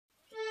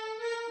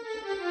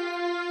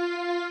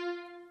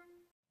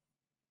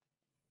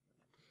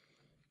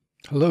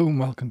Hello and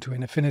welcome to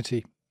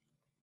Affinity.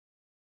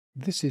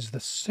 This is the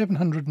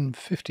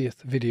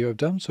 750th video I've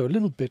done, so a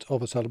little bit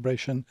of a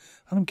celebration,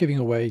 and I'm giving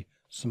away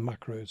some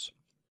macros.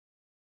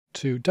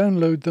 To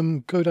download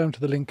them, go down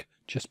to the link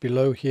just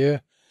below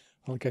here.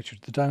 I'll get you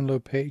to the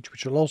download page,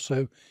 which will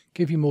also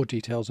give you more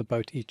details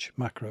about each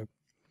macro.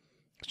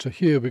 So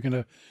here we're going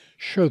to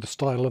show the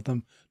style of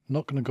them,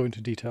 not going to go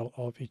into detail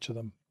of each of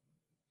them.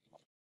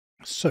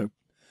 So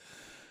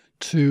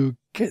to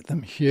get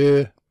them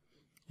here,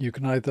 you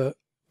can either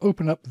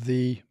open up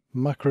the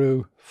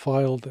macro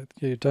file that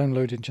you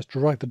downloaded and just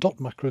drag the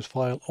 .macros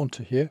file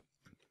onto here,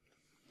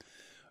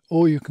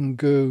 or you can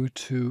go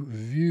to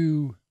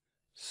View,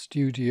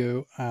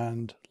 Studio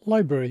and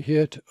Library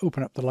here to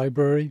open up the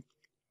library,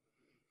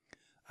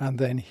 and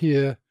then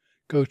here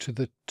go to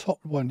the top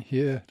one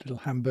here,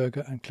 little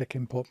hamburger, and click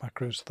Import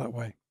Macros that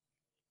way,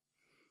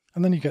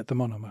 and then you get the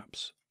mono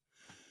maps.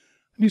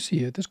 And you see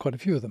here there's quite a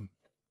few of them.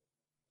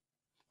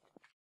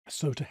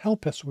 So to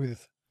help us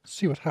with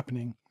see what's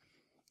happening,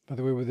 by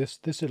the way, with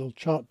this little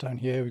chart down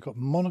here, we've got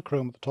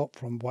monochrome at the top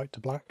from white to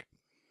black.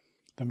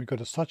 Then we've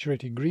got a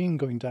saturated green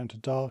going down to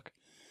dark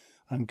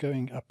and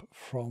going up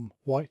from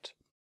white.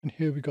 And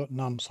here we've got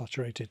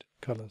non-saturated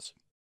colours.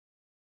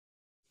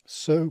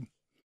 So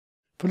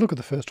if we look at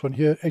the first one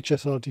here,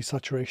 HSL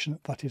desaturation,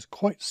 that is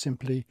quite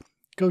simply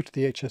go to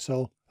the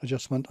HSL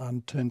adjustment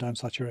and turn down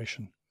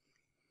saturation.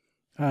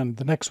 And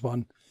the next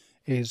one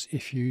is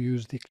if you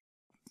use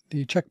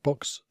the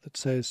checkbox that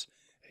says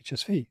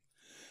HSV.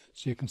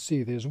 So you can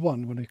see there's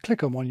one. When we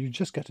click on one, you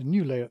just get a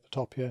new layer at the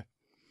top here,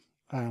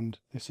 and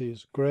this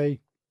is grey,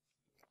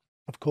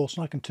 of course,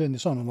 and I can turn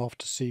this on and off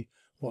to see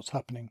what's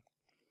happening.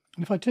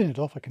 And if I turn it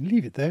off, I can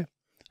leave it there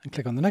and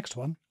click on the next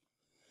one,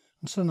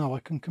 and so now I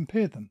can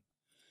compare them.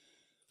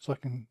 So I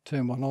can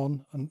turn one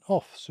on and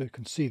off, so you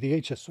can see the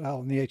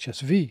HSL and the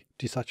HSV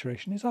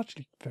desaturation is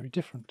actually very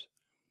different.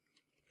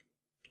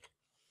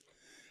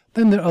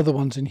 Then there are other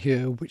ones in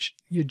here which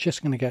you're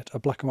just going to get a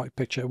black and white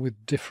picture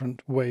with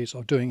different ways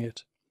of doing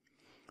it.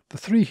 The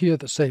three here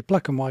that say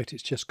black and white,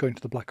 it's just going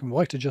to the black and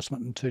white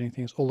adjustment and turning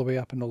things all the way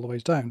up and all the way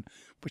down,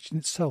 which in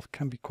itself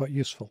can be quite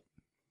useful.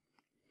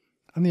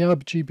 And the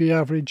RGB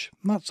average,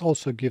 that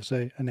also gives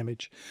an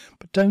image.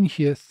 But down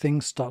here,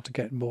 things start to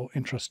get more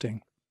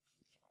interesting.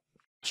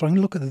 So I'm going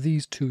to look at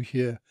these two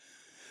here.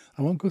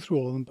 I won't go through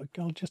all of them, but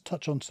I'll just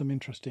touch on some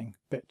interesting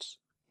bits.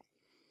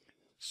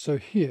 So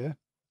here,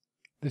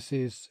 this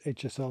is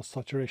HSL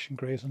saturation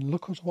greys, and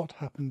look at what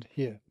happened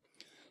here.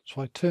 So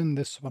I turn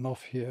this one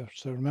off here.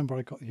 So remember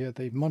I got here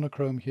the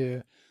monochrome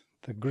here,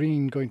 the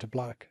green going to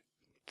black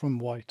from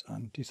white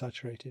and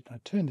desaturated. I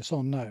turn this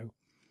on now,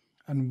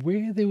 and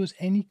where there was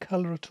any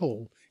colour at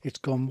all, it's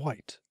gone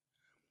white.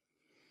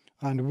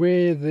 And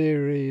where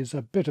there is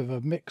a bit of a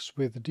mix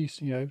with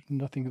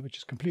nothing which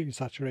is completely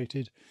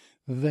saturated,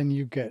 then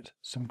you get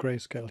some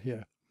grayscale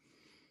here.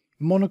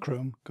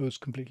 Monochrome goes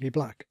completely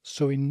black.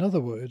 So in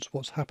other words,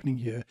 what's happening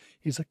here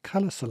is a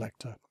colour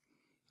selector,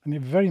 and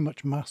it very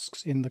much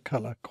masks in the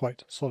colour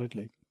quite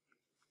solidly.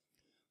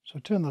 So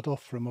turn that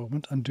off for a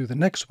moment and do the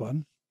next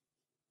one.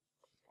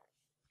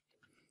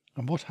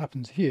 And what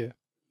happens here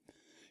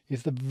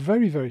is they're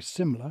very, very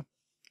similar.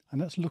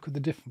 And let's look at the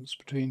difference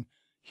between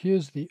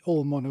here's the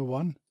all mono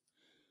one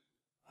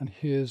and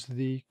here's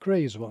the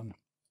greys one.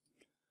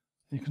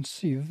 You can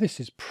see this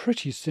is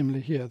pretty similar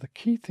here. The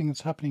key thing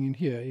that's happening in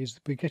here is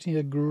we're getting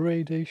a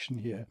gradation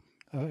here,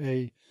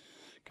 a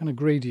kind of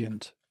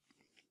gradient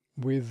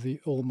with the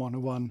all mono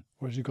one,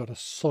 whereas you've got a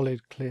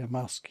solid clear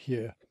mask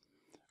here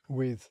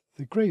with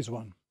the greys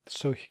one.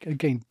 So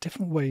again,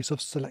 different ways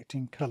of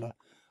selecting colour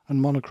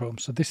and monochrome.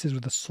 So this is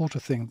the sort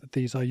of thing that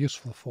these are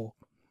useful for.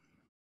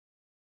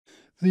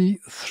 The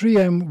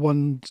 3M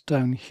ones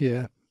down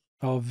here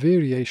are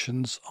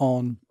variations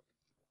on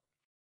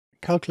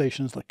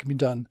calculations that can be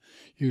done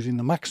using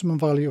the maximum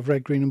value of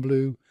red, green and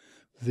blue,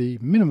 the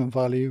minimum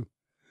value,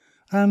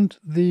 and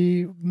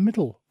the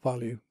middle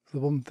value,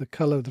 the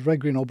colour, the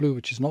red, green or blue,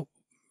 which is not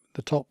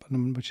the top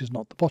and which is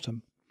not the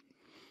bottom.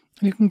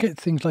 And you can get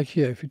things like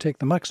here, if you take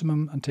the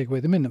maximum and take away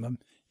the minimum,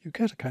 you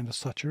get a kind of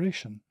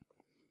saturation.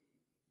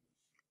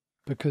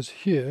 Because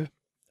here,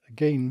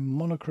 again,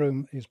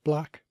 monochrome is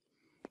black,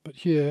 but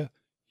here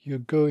you're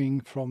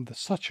going from the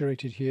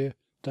saturated here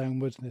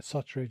downwards and the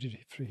saturated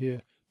through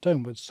here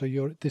downwards.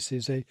 So this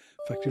is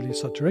effectively a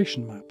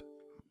saturation map.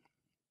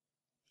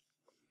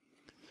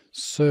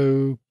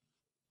 So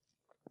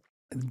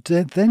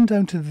then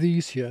down to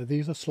these here,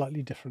 these are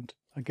slightly different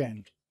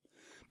again,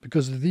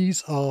 because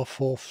these are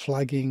for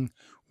flagging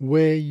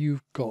where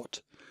you've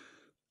got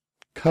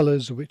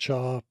colours which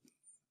are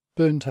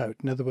burnt out.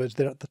 In other words,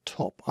 they're at the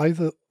top.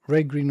 Either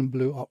red, green and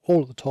blue are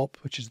all at the top,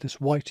 which is this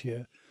white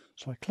here.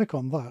 So I click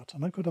on that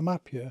and I've got a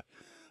map here,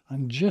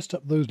 and just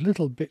up those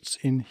little bits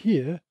in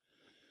here,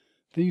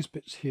 these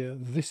bits here,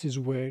 this is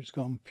where it's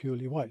gone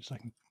purely white. So I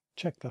can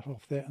check that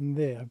off there, and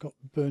there I've got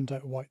burnt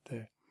out white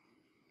there,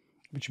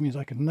 which means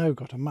I can now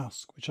got a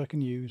mask which I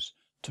can use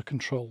to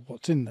control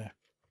what's in there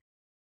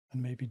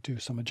and maybe do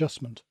some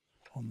adjustment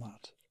on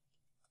that.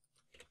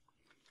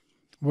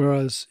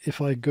 Whereas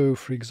if I go,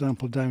 for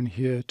example, down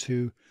here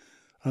to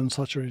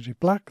unsaturated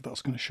black,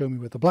 that's going to show me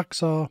where the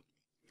blacks are.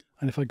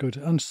 And if I go to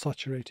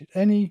unsaturated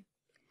any,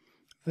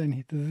 then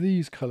hit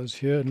these colors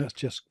here, and let's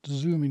just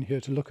zoom in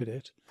here to look at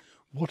it.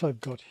 What I've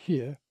got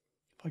here,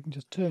 if I can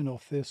just turn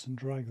off this and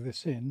drag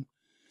this in,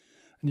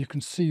 and you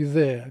can see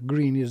there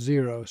green is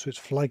 0, so it's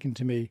flagging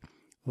to me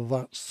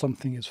that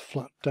something is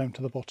flat down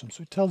to the bottom.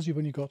 So it tells you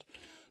when you've got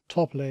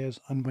top layers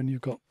and when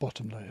you've got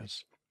bottom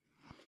layers.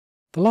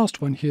 The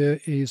last one here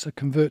is a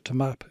convert to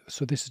map.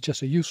 So this is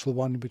just a useful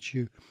one which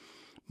you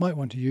might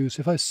want to use.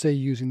 If I say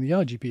using the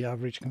RGB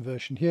average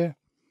conversion here,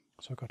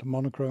 so I've got a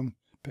monochrome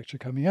picture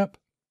coming up.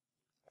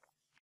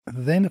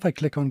 And then if I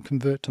click on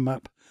convert to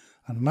map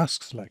and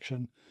mask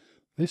selection,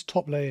 this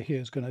top layer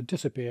here is going to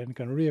disappear and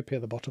going to reappear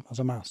at the bottom as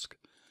a mask.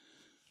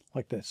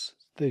 Like this.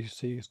 There you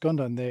see it's gone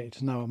down there,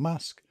 it's now a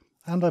mask,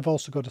 and I've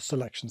also got a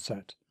selection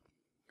set,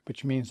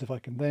 which means if I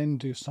can then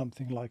do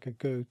something like a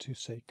go to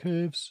say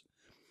curves,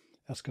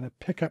 that's going to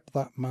pick up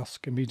that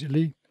mask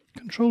immediately.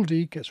 Control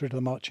D gets rid of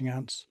the marching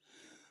ants,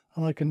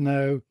 and I can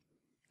now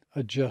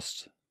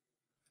adjust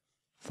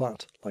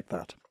that like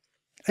that.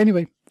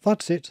 Anyway,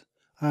 that's it,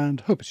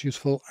 and hope it's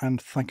useful,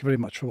 and thank you very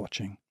much for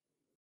watching.